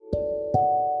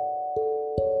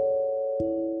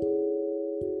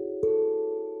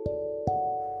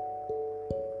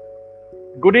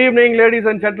Good evening, ladies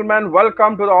and gentlemen.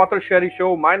 Welcome to the Author Sherry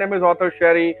Show. My name is Author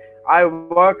Sherry. I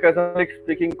work as a public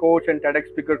speaking coach and TEDx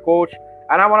speaker coach,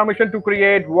 and I'm on a mission to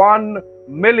create 1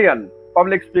 million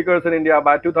public speakers in India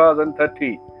by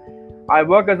 2030. I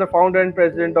work as the founder and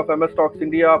president of MS Talks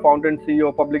India, founder and CEO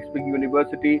of Public Speaking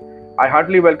University. I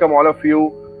heartily welcome all of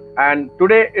you. And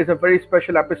today is a very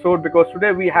special episode because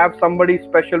today we have somebody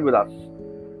special with us.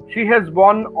 She has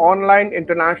won online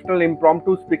international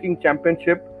impromptu speaking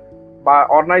championship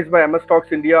organized by MS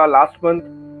Talks India last month,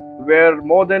 where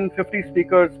more than 50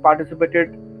 speakers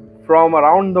participated from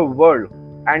around the world,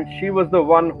 and she was the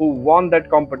one who won that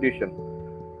competition.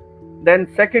 Then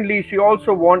secondly, she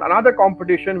also won another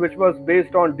competition which was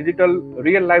based on digital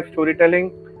real life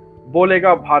storytelling,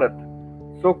 Bolega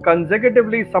Bharat. So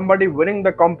consecutively somebody winning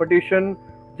the competition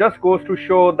just goes to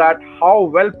show that how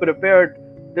well prepared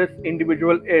this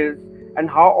individual is and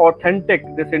how authentic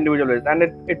this individual is. And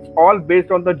it's all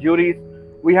based on the juries.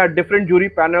 We had different jury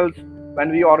panels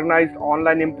when we organized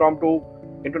online impromptu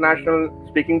international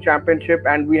speaking championship,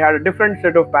 and we had a different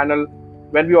set of panel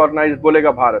when we organized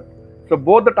Bolega Bharat. So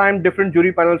both the time different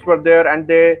jury panels were there, and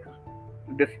they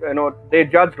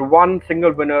judged one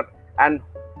single winner, and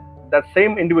the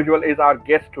same individual is our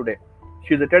guest today.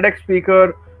 She's a TEDx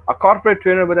speaker, a corporate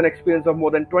trainer with an experience of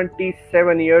more than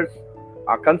 27 years,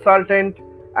 a consultant.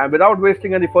 And without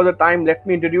wasting any further time, let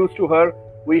me introduce to her.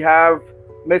 We have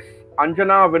Miss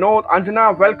Anjana Vinod.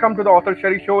 Anjana, welcome to the Author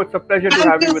Sherry Show. It's a pleasure to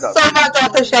have you with us. Thank you so much,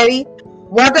 Author Sherry.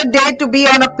 What a day to be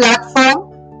on a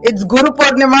platform. It's Guru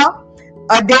Purnima,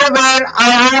 a day where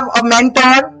I have a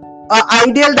mentor, an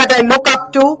ideal that I look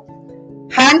up to,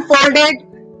 hand folded,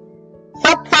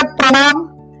 sat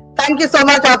pranam. Thank you so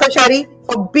much, Author Sherry,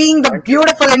 for being the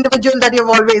beautiful individual that you've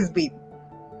always been.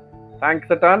 Thanks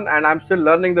a ton, and I'm still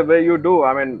learning the way you do.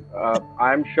 I mean,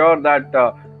 I'm sure that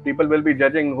people will be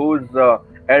judging who's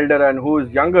elder and who's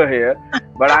younger here,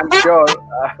 but I'm sure,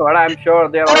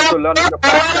 they're also learning the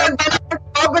fact that.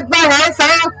 With my hair,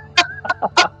 sir.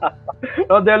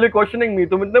 No, they're only questioning me.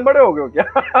 तुम इतने बड़े हो गए हो क्या?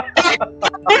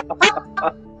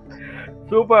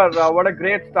 Super! What a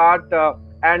great start!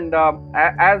 And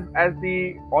as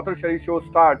the Author Sherry Show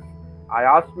starts, I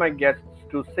asked my guests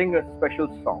to sing a special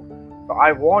song. So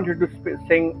I want you to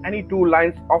sing any 2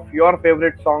 lines of your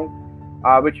favorite song,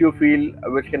 which you feel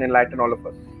which can enlighten all of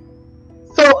us.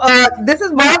 So this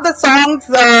is one of the songs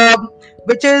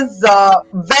which is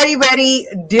very, very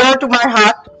dear to my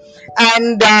heart,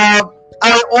 and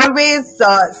I always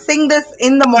sing this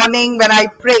in the morning when I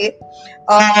pray.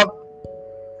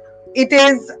 It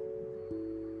is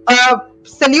a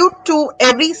salute to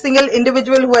every single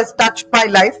individual who has touched my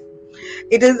life.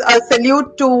 It is a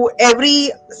salute to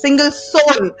every single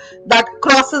soul that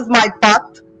crosses my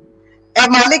path. ए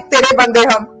मालिक तेरे बंदे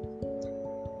हम,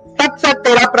 सच सच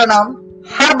तेरा प्रणाम,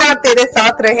 हर बार तेरे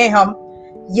साथ रहे हम,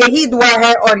 यही दुआ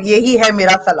है और यही है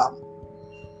मेरा सलाम.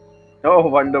 Oh,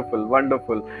 wonderful,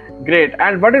 wonderful. Great.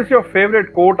 And what is your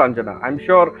favorite quote, Anjana? I'm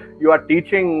sure you are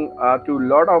teaching to a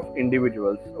lot of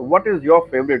individuals. What is your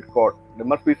favorite quote? There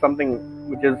must be something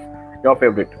which is your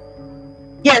favorite.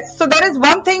 Yes, so there is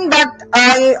one thing that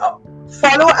I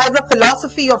follow as a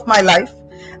philosophy of my life,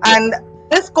 and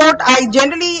this quote I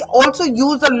generally also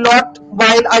use a lot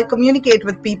while I communicate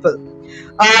with people.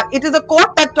 It is a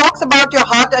quote that talks about your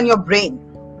heart and your brain,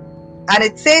 and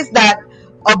it says that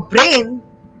a brain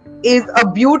is a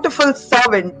beautiful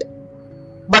servant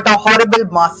but a horrible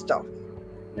master.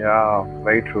 Yeah,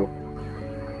 very true.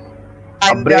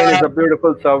 And, a brain is a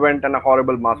beautiful servant and a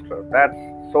horrible master. That's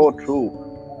so true.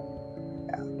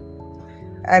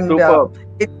 And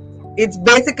it's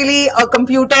basically a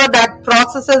computer that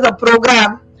processes a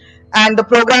program, and the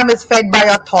program is fed by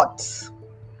our thoughts.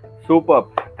 Superb.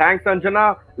 Thanks,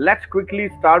 Anjana. Let's quickly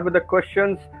start with the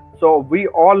questions. So we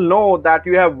all know that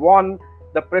you have won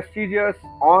the prestigious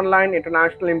online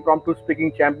international impromptu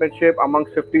speaking championship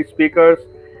amongst 50 speakers,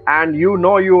 and you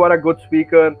know you are a good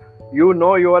speaker, you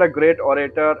know you are a great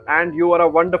orator, and you are a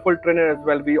wonderful trainer as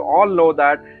well. We all know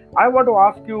that. I want to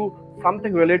ask you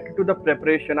something related to the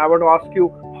preparation. I want to ask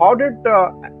you, how did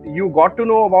you got to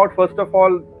know about, first of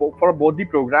all, for both the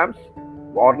programs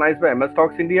organized by MS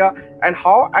Talks India, and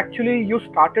how actually you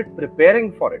started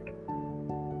preparing for it?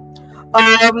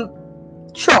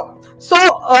 Sure. So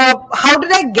how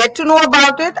did I get to know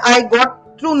about it? I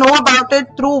got to know about it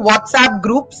through WhatsApp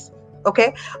groups.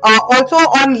 Okay. Also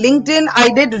on LinkedIn, I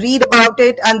did read about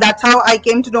it, and that's how I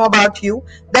came to know about you.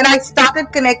 Then I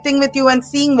started connecting with you and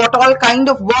seeing what all kind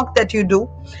of work that you do,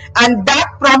 and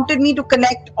that prompted me to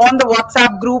connect on the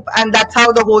WhatsApp group, and that's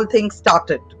how the whole thing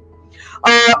started.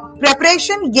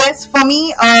 Preparation, yes, for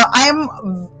me, I'm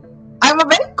a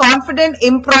very confident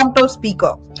impromptu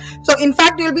speaker. So in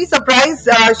fact, you'll be surprised,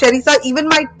 Sherisa, even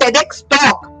my TEDx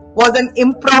talk was an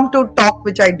impromptu talk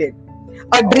which I did.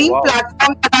 A dream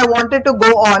platform that I wanted to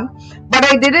go on, but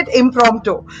I did it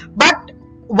impromptu. But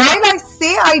while I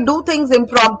say I do things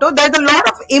impromptu, there's a lot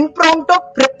of impromptu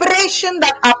preparation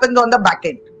that happens on the back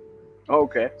end.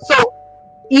 Okay. So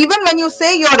even when you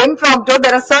say you're impromptu,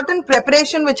 there are certain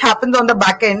preparation which happens on the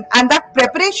back end, and that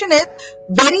preparation is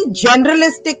very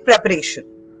generalistic preparation.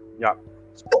 Yeah.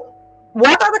 So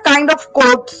what are the kind of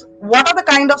quotes, what are the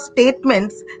kind of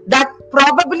statements that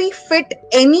probably fit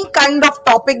any kind of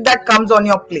topic that comes on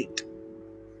your plate?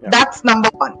 Yeah. That's number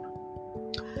one.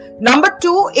 Number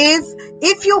two is,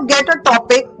 if you get a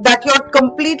topic that you're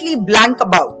completely blank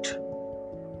about,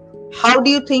 how do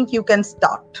you think you can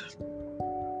start?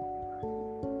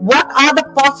 What are the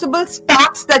possible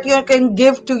starts that you can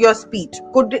give to your speech?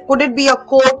 Could it be a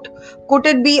quote? Could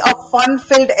it be a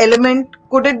fun-filled element?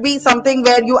 Could it be something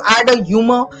where you add a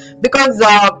humor? Because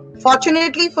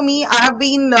fortunately for me, I have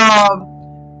been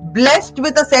blessed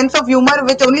with a sense of humor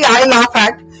which only I laugh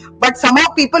at. But somehow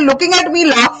people looking at me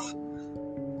laugh.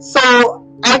 So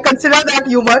I consider that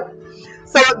humor.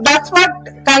 So that's what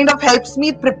kind of helps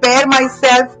me prepare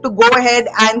myself to go ahead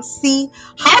and see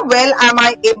how well am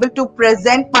I able to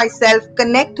present myself,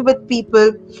 connect with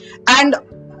people, and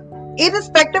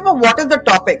irrespective of what is the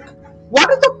topic, what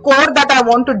is the core that I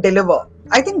want to deliver?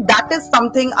 I think that is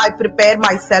something I prepare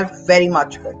myself very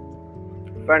much with.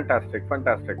 Fantastic,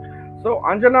 fantastic. So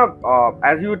Anjana,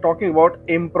 as you were talking about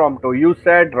impromptu, you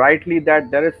said rightly that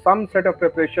there is some set of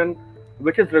preparation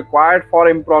which is required for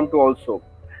impromptu also.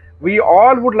 We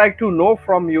all would like to know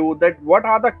from you that what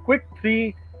are the quick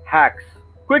 3 hacks,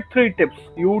 quick 3 tips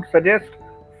you would suggest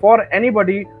for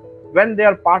anybody when they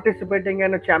are participating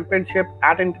in a championship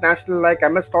at international, like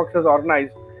MS Talks has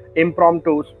organized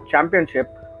impromptu championship.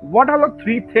 What are the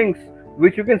 3 things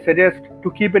which you can suggest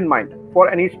to keep in mind for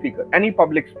any speaker, any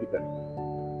public speaker?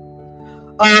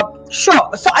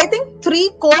 Sure. So I think 3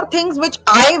 core things which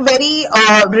I very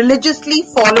religiously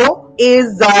follow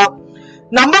is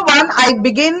number 1, I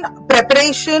begin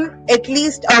preparation at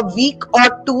least a week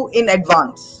or 2 in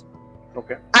advance.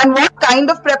 Okay. And what kind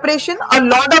of preparation? A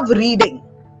lot of reading.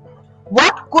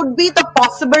 What could be the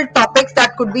possible topics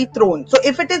that could be thrown? So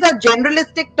if it is a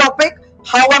generalistic topic,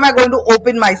 how am I going to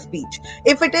open my speech?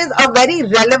 If it is a very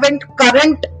relevant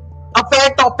current affair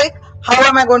topic, how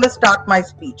am I going to start my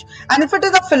speech? And if it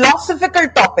is a philosophical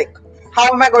topic,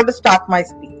 how am I going to start my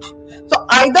speech? So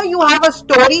either you have a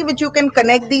story which you can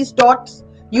connect these dots,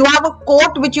 you have a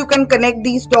quote which you can connect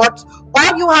these dots,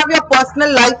 or you have your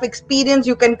personal life experience,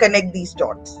 you can connect these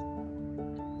dots.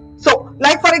 So,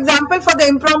 like for example, for the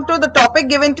impromptu, the topic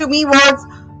given to me was,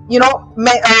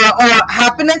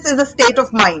 happiness is a state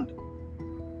of mind.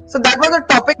 So that was a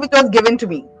topic which was given to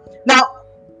me. Now,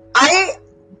 I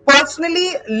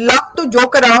personally love to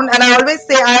joke around, and I always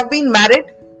say I have been married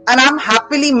and I'm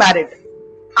happily married.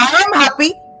 I am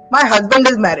happy, my husband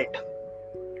is married.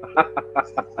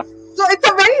 So it's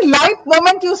a very light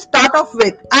moment you start off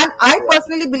with. And I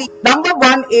personally believe number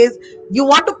 1 is you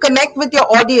want to connect with your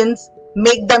audience,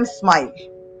 make them smile.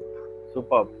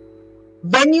 Superb.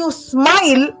 When you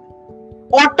smile,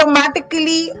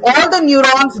 automatically all the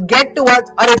neurons get towards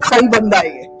sahi banda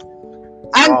hai.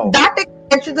 And that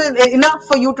is enough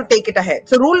for you to take it ahead.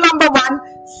 So rule number 1,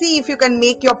 see if you can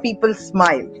make your people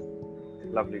smile.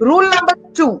 Lovely. Rule number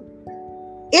 2,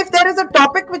 if there is a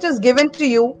topic which is given to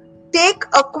you, take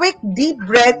a quick deep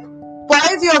breath,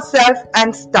 poise yourself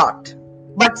and start.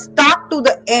 But start to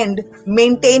the end,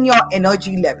 maintain your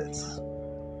energy levels.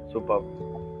 Superb.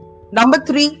 Number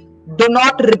 3, do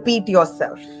not repeat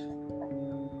yourself.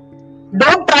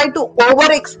 Don't try to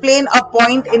over-explain a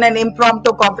point in an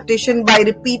impromptu competition by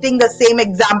repeating the same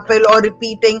example or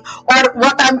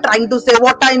what I'm trying to say,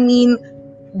 what I mean.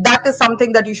 That is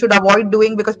something that you should avoid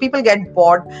doing because people get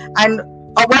bored, and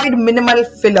avoid minimal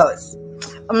fillers.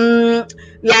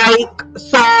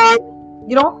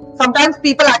 Sometimes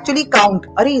people actually count.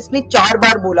 Arey, isne 4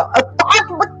 baar bola.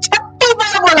 36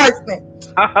 baar bola isne.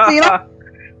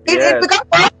 So, it becomes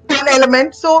an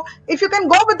element. So if you can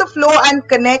go with the flow and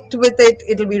connect with it,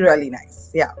 it'll be really nice.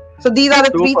 Yeah. So these are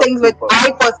the 3 things which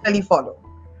I personally follow.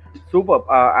 Superb.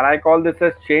 And I call this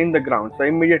as change the ground. So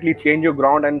immediately change your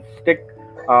ground and stick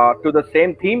to the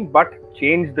same theme, but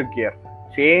change the gear,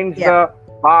 change the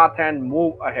path and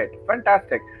move ahead.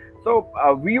 Fantastic. So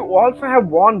we also have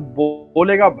won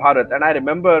Bolega Bharat, and I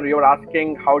remember you were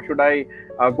asking how should I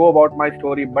go about my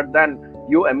story, but then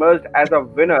you emerged as a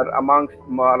winner amongst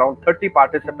around 30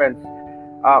 participants.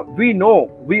 We know,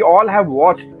 we all have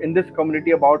watched in this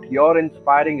community about your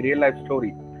inspiring real life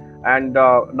story. and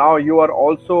now you are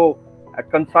also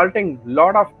consulting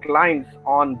lot of clients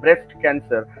on breast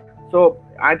cancer. So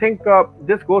I think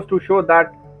this goes to show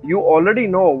that you already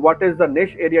know what is the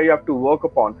niche area you have to work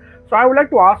upon. So I would like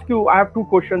to ask you, I have two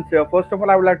questions here. First of all,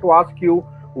 I would like to ask you,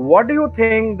 what do you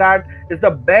think that is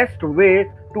the best way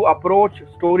to approach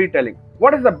storytelling?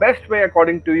 What is the best way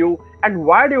according to you, and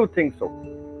why do you think so?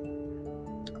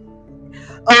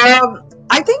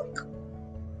 I think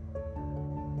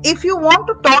if you want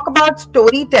to talk about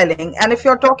storytelling, and if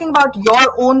you're talking about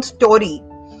your own story,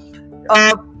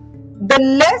 the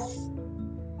less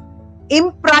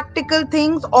impractical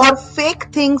things or fake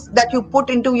things that you put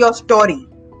into your story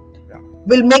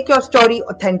will make your story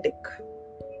authentic.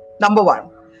 Number one.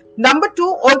 Number two,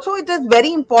 also it is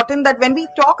very important that when we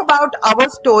talk about our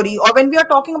story, or when we are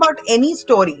talking about any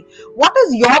story, what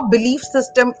is your belief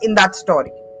system in that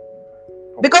story?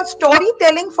 Because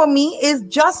storytelling for me is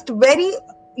just very,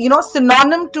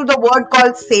 synonym to the word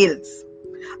called sales.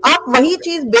 आप वही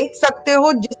चीज बेच सकते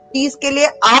हो जिस चीज के लिए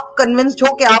आप कन्विंस्ड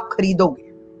हो कि आप खरीदोगे.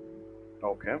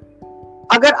 Okay.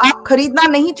 अगर आप खरीदना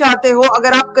नहीं चाहते हो,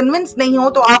 अगर आप कन्विंस नहीं हो,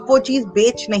 तो आप वो चीज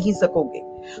बेच नहीं सकोगे.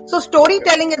 So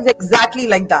storytelling is exactly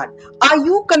like that. Are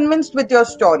you convinced with your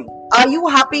story? Are you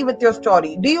happy with your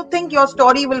story? Do you think your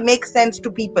story will make sense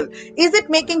to people? Is it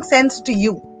making sense to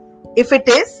you? If it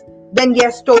is, then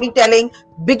yes, storytelling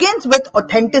begins with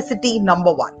authenticity,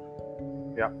 number one.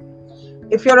 Yeah.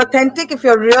 If you're authentic, if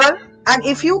you're real, and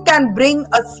if you can bring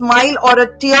a smile or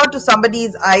a tear to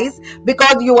somebody's eyes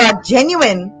because you are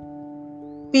genuine,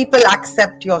 people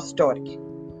accept your story.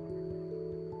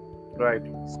 Right.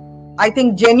 I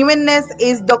think genuineness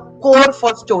is the core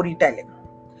for storytelling.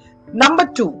 Number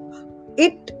two,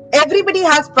 everybody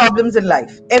has problems in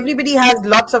life. Everybody has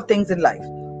lots of things in life.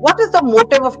 What is the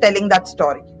motive of telling that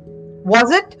story?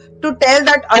 Was it to tell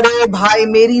that अरे भाई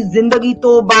मेरी जिंदगी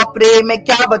तो बाप रे मैं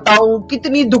क्या बताऊं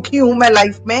कितनी दुखी हूं मैं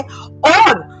लाइफ में,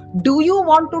 or do you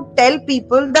want to tell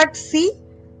people that see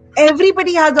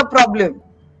everybody has a problem?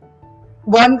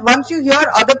 Once you hear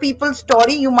other people's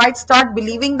story, you might start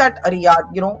believing that अरे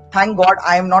यार, thank God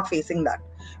I am not facing that.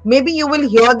 Maybe you will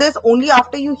hear this only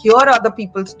after you hear other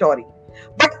people's story.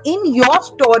 But in your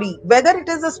story, whether it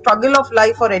is a struggle of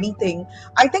life or anything,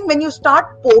 I think when you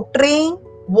start portraying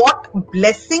what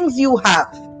blessings you have,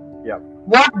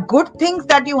 what good things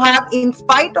that you have in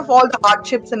spite of all the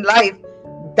hardships in life,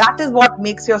 that is what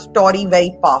makes your story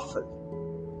very powerful.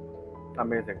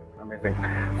 Amazing.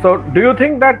 So do you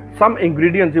think that some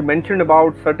ingredients, you mentioned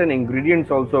about certain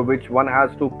ingredients also which one has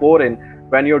to pour in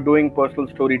when you're doing personal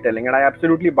storytelling, and I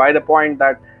absolutely buy the point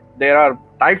that there are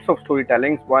types of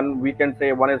storytelling. We can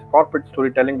say one is corporate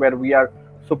storytelling, where we are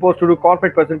supposed to do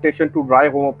corporate presentation to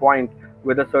drive home a point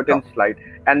with a certain slide.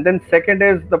 And then second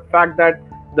is the fact that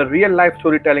the real life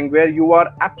storytelling, where you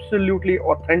are absolutely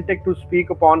authentic to speak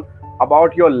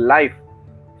about your life.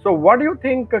 So what do you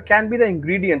think can be the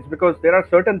ingredients? Because there are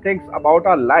certain things about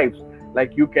our lives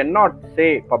like you cannot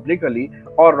say publicly,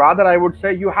 or rather I would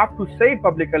say you have to say it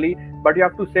publicly, but you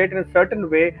have to say it in a certain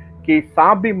way कि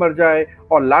सांप भी मर जाए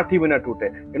और लाठी भी न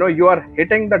टूटे. You are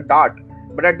hitting the dart,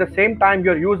 but at the same time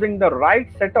you're using the right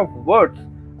set of words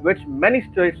which many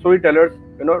storytellers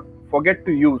forget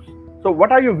to use. So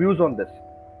what are your views on this?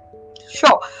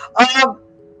 Sure.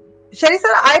 Sherry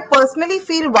sir, I personally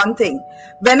feel one thing.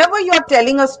 Whenever you are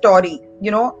telling a story,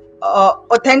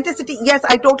 authenticity, yes,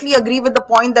 I totally agree with the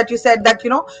point that you said that,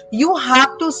 you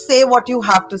have to say what you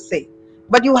have to say.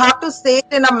 But you have to say it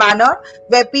in a manner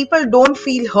where people don't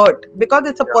feel hurt, because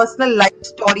it's a personal life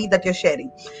story that you're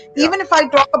sharing. Even if I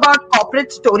talk about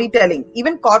corporate storytelling,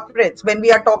 even corporates, when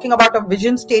we are talking about a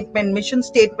vision statement, mission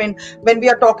statement, when we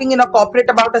are talking in a corporate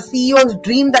about a CEO's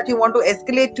dream that you want to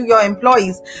escalate to your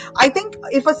employees, I think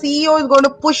if a CEO is going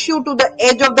to push you to the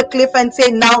edge of the cliff and say,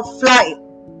 now fly,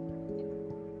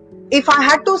 if I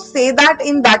had to say that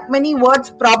in that many words,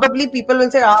 probably people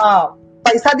will say,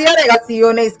 पैसा दिया रहेगा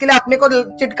CEO ने इसके लिए अपने को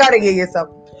चिटका रही है ये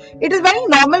सब. It is very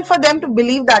normal for them to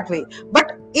believe that way.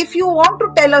 But if you want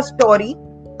to tell a story,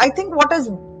 I think what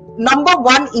is number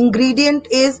one ingredient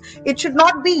is it should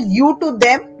not be you to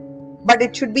them, but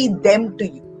it should be them to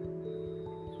you.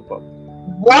 Super.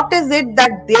 What is it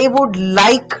that they would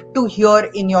like to hear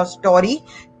in your story?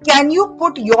 Can you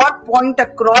put your point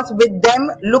across with them,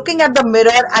 looking at the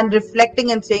mirror and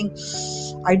reflecting and saying,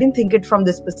 I didn't think it from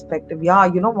this perspective. Yeah,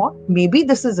 you know what? Maybe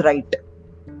this is right.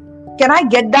 Can I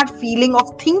get that feeling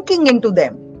of thinking into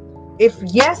them? If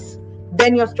yes,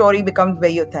 then your story becomes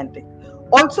very authentic.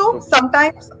 Also,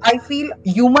 sometimes I feel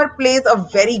humor plays a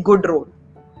very good role.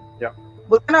 Yeah.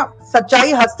 बोलते ना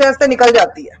सच्चाई हंसते हंसते निकल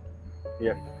जाती है.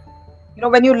 Yes.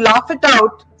 When you laugh it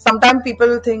out, sometimes people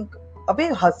will think, अबे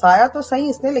हंसाया तो सही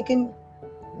इसने, लेकिन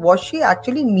was she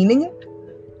actually meaning it?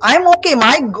 I'm okay.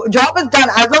 My job is done.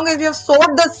 As long as you have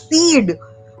sowed the seed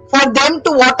for them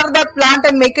to water that plant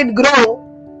and make it grow,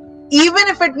 even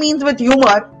if it means with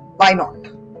humor, why not?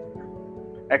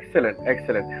 Excellent,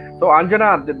 excellent. So,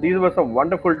 Anjana, these were some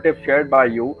wonderful tips shared by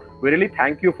you. We really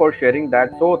thank you for sharing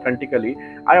that so authentically.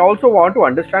 I also want to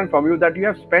understand from you that you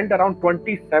have spent around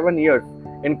 27 years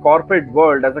in corporate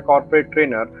world as a corporate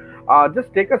trainer.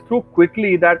 Just take us through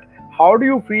quickly that how do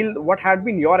you feel, what had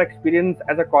been your experience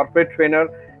as a corporate trainer,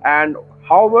 and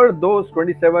how were those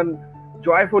 27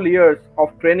 joyful years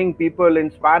of training people,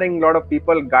 inspiring a lot of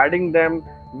people, guiding them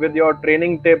with your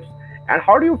training tips? And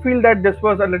how do you feel that this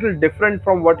was a little different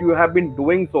from what you have been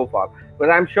doing so far?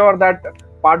 Because I'm sure that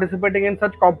participating in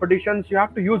such competitions, you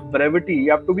have to use brevity.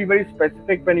 You have to be very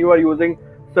specific when you are using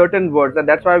certain words. And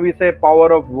that's why we say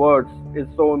power of words is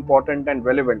so important and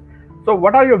relevant. So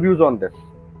what are your views on this?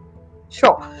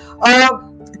 Sure.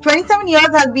 27 years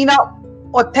has been a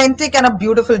authentic and a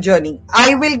beautiful journey.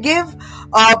 I will give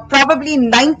probably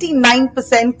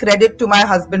 99% credit to my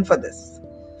husband for this.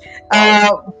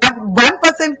 But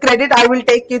 1% credit I will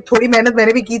take. थोड़ी मेहनत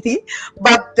मैंने भी की थी,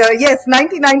 but yes,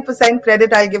 99%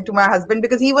 credit I'll give to my husband,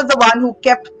 because he was the one who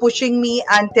kept pushing me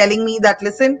and telling me that,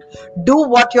 listen, do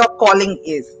what your calling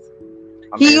is.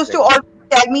 Amazing. He used to always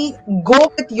tell me, go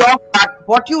with your heart.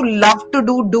 What you love to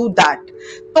do that.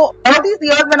 So all these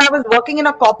years when I was working in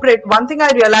a corporate, one thing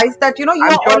I realized that,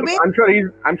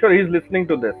 I'm sure he's listening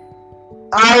to this.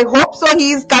 I hope so.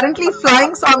 He's currently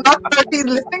flying, so I'm not sure if he's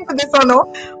listening to this or no.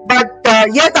 But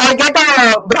yes, I get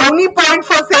a brownie point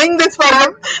for saying this for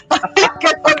him. I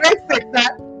can always say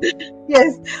that.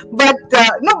 Yes, but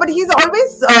no, but he's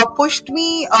always pushed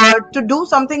me to do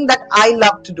something that I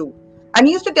love to do. And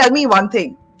he used to tell me one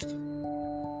thing: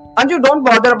 Anju, don't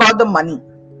bother about the money.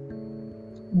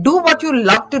 Do what you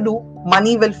love to do.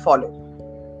 Money will follow.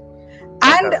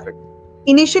 Fantastic. And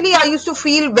initially I used to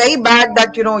feel very bad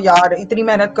that, yaar, itni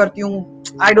mehnat karti hu.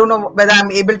 I don't know whether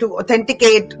I'm able to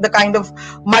authenticate the kind of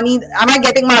money. Am I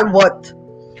getting my worth?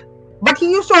 But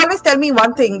he used to always tell me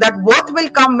one thing, that worth will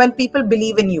come when people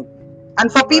believe in you.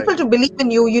 And for people to believe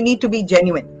in you, you need to be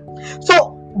genuine.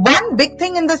 So one big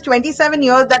thing in this 27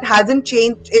 years that hasn't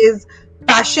changed is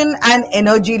passion and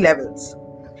energy levels.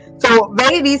 So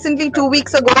very recently, 2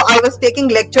 weeks ago, I was taking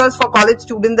lectures for college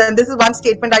students, and this is one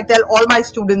statement I tell all my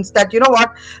students, that, you know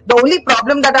what, the only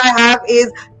problem that I have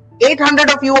is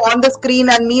 800 of you on the screen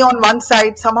and me on one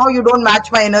side. Somehow you don't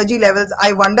match my energy levels.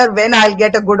 I wonder when I'll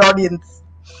get a good audience.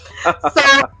 So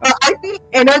I feel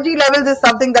energy levels is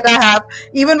something that I have.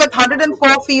 Even with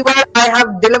 104 fever, I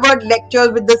have delivered lectures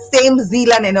with the same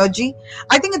zeal and energy.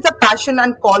 I think it's a passion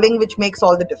and calling which makes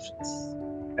all the difference.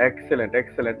 Excellent,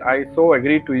 excellent. I so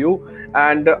agree to you.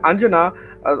 And Anjana,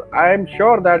 I am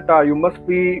sure that you must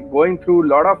be going through a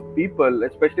lot of people,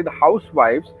 especially the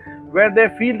housewives, where they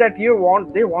feel that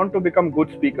they want to become good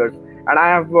speakers. And I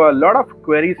have a lot of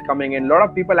queries coming in. A lot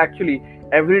of people actually,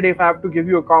 every day, if I have to give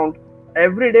you a count,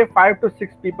 every day 5 to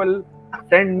 6 people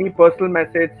send me personal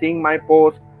message seeing my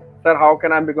post. Sir, how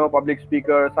can I become a public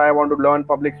speaker? Sir, I want to learn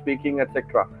public speaking,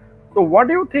 etc. So what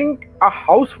do you think a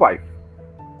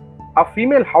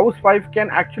female housewife can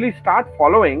actually start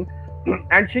following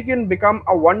and she can become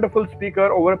a wonderful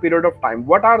speaker over a period of time?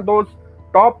 What are those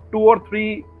top 2 or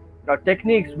 3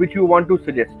 techniques which you want to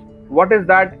suggest? What is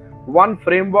that one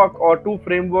framework or 2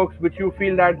 frameworks which you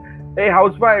feel that, hey,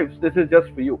 housewives, this is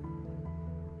just for you?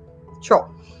 Sure.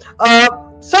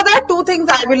 So there are 2 things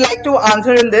I would like to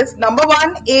answer in this. Number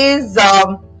one is,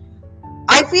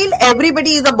 I feel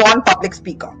everybody is a born public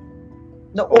speaker.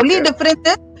 The only difference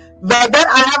is whether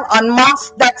I have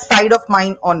unmasked that side of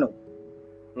mine or no.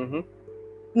 Mm-hmm.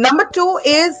 Number 2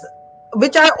 is,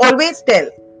 which I always tell,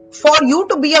 for you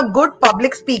to be a good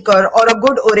public speaker or a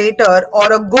good orator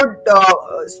or a good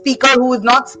speaker who is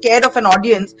not scared of an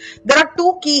audience, there are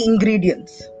 2 key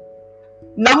ingredients.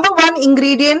 Number 1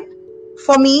 ingredient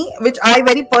for me, which I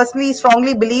very personally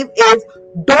strongly believe, is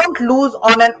don't lose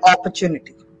on an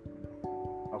opportunity.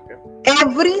 Okay.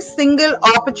 Every single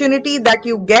opportunity that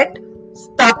you get,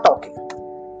 start talking.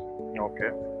 Okay.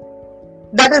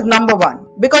 That is number 1,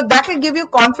 because that will give you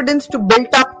confidence to build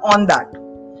up on that.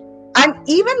 And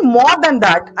even more than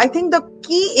that, I think the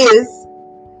key is,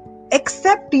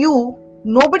 except you,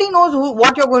 nobody knows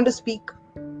what you're going to speak.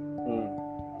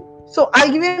 So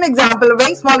I'll give you an example, a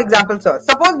very small example, sir.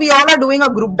 Suppose we all are doing a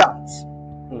group dance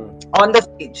on the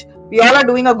stage. We all are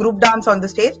doing a group dance on the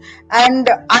stage, and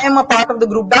I am a part of the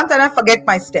group dance and I forget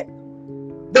my step.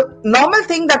 The normal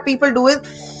thing that people do is,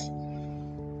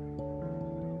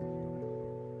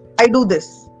 I do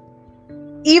this.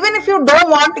 even if you don't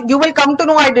want, you will come to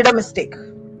know I did a mistake.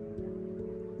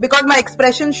 Because my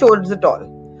expression shows it all.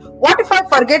 What if I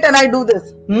forget and I do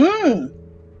this?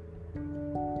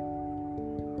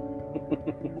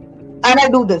 And I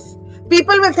do this.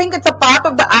 People will think it's a part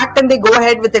of the act and they go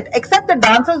ahead with it. Except the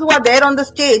dancers who are there on the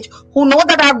stage who know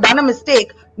that I have done a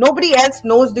mistake. Nobody else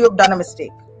knows you have done a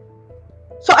mistake.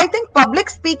 So I think public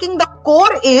speaking, the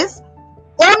core is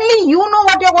only you know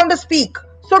what you're going to speak.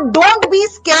 So don't be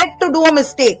scared to do a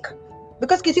mistake.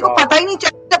 Because किसी को पता ही नहीं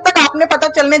चलता जब तक आपने पता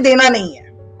चलने देना नहीं है.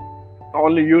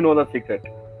 Only you know the secret.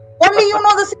 Only you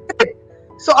know the secret.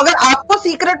 So अगर आपको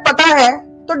secret पता है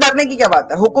तो डरने की क्या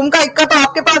बात है? हुकुम का इक्का तो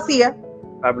आपके पास ही है.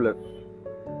 Fabulous.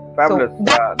 Fabulous. So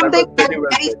that's something that I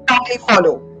very strongly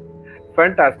follow.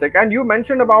 Fantastic. And you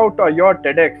mentioned about your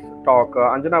TEDx talk.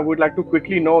 Anjana, would like to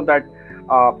quickly know that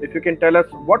if you can tell us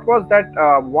what was that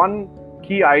one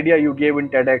key idea you gave in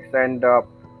TEDx and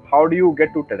how do you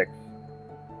get to TEDx?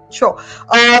 Sure.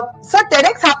 So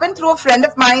TEDx happened through a friend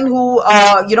of mine who,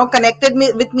 connected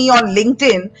with me on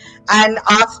LinkedIn and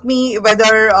asked me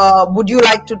whether would you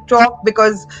like to talk,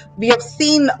 because we have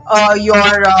seen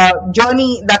your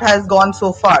journey that has gone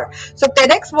so far. So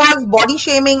TEDx was body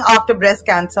shaming after breast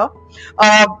cancer.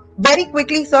 Very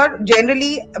quickly, sir,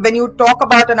 generally when you talk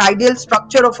about an ideal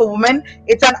structure of a woman,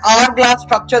 it's an hourglass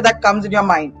structure that comes in your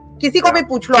mind. किसी को भी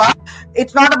पूछ लो आप,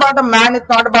 it's not about a man, it's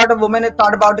not about a woman, it's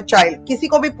not about a child. किसी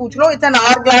को भी पूछ लो, it's an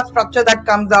hourglass structure that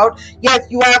comes out. Yes,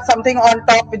 you have something on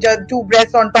top, which are two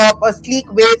breasts on top, a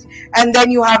sleek waist, and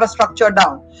then you have a structure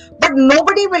down. But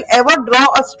nobody will ever draw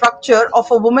a structure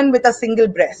of a woman with a single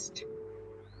breast.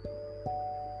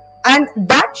 And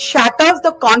that shatters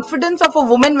the confidence of a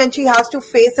woman when she has to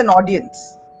face an audience.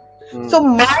 So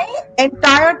my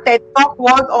entire TED talk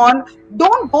was on,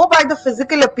 don't go by the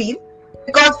physical appeal,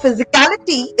 because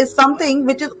physicality is something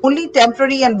which is only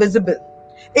temporary and visible.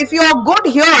 If you are good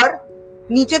here,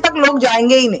 नीचे तक लोग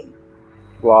जाएंगे ही नहीं.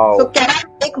 Wow. So can I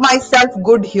make myself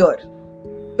good here?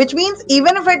 Which means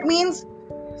even if it means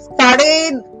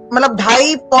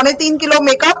 2.5 kilo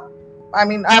makeup, I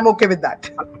mean, I'm okay with that.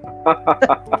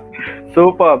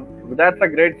 Superb. That's a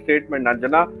great statement,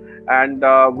 Anjana. And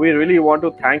we really want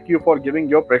to thank you for giving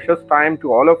your precious time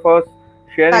to all of us,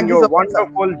 sharing your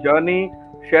wonderful journey,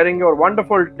 sharing your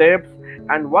wonderful tips,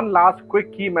 and one last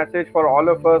quick key message for all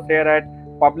of us here at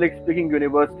Public Speaking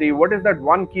University. What is that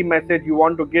one key message you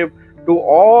want to give to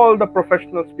all the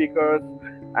professional speakers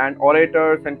and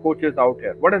orators and coaches out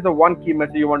here? What is the one key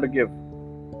message you want to give?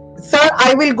 Sir,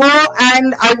 I will go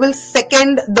and I will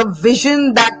second the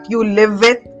vision that you live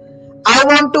with. I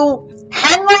want to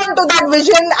hang on to that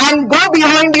vision and go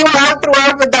behind you all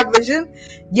throughout with that vision.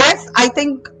 Yes, I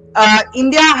think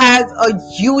India has a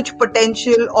huge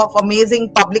potential of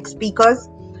amazing public speakers.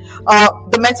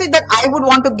 The message that I would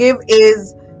want to give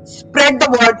is spread the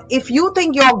word. If you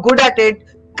think you're good at it,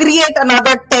 create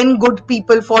another 10 good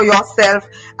people for yourself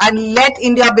and let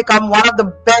India become one of the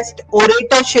best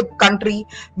oratorship country.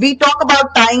 We talk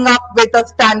about tying up with a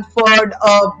Stanford,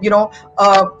 so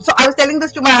I was telling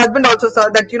this to my husband also,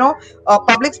 sir, that,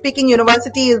 Public Speaking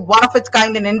University is one of its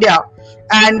kind in India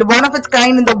and one of its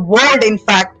kind in the world, in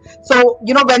fact. So,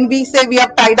 when we say we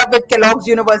have tied up with Kellogg's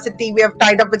University, we have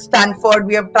tied up with Stanford,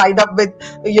 we have tied up with,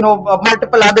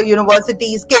 multiple other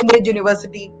universities, Cambridge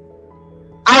University.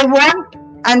 I want,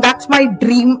 and that's my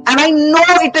dream, and I know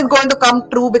it is going to come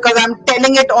true because I'm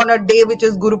telling it on a day which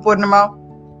is Guru Purnima.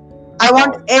 I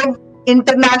want every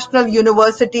international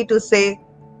university to say,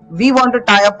 we want to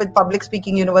tie up with Public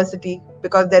Speaking University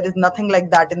because there is nothing like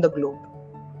that in the globe.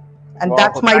 And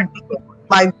that's my dream,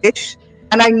 my wish.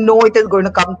 And I know it is going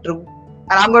to come true.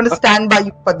 And I'm going to stand by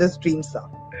you for this dream, sir.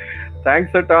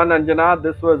 Thanks a ton, Anjana.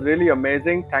 This was really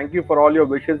amazing. Thank you for all your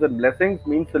wishes and blessings.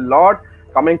 Means a lot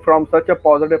coming from such a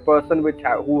positive person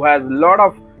who has a lot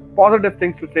of positive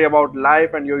things to say about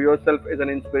life, and you yourself is an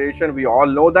inspiration. We all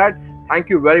know that. Thank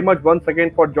you very much once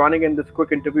again for joining in this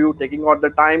quick interview, taking out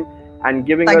the time and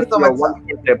giving us your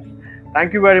wonderful tips.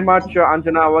 Thank you very much,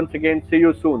 Anjana. Once again, see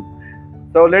you soon.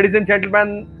 So, ladies and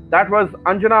gentlemen, that was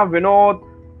Anjana Vinod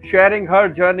sharing her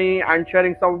journey and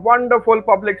sharing some wonderful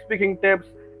public speaking tips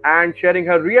and sharing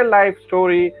her real life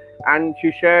story. And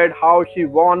she shared how she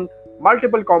won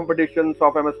multiple competitions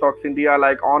of MS Talks India,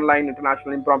 like Online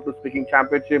International Impromptu Speaking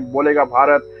Championship, Bolega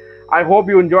Bharat. I hope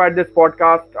you enjoyed this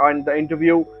podcast and the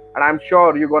interview, and I'm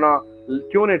sure you're gonna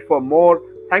tune it for more.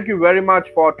 Thank you very much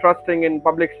for trusting in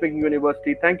Public Speaking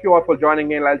University. Thank you all for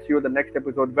joining in. I'll see you in the next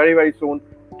episode very, very soon.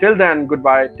 Till then,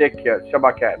 goodbye. Take care.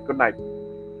 Shabba khair. Good night.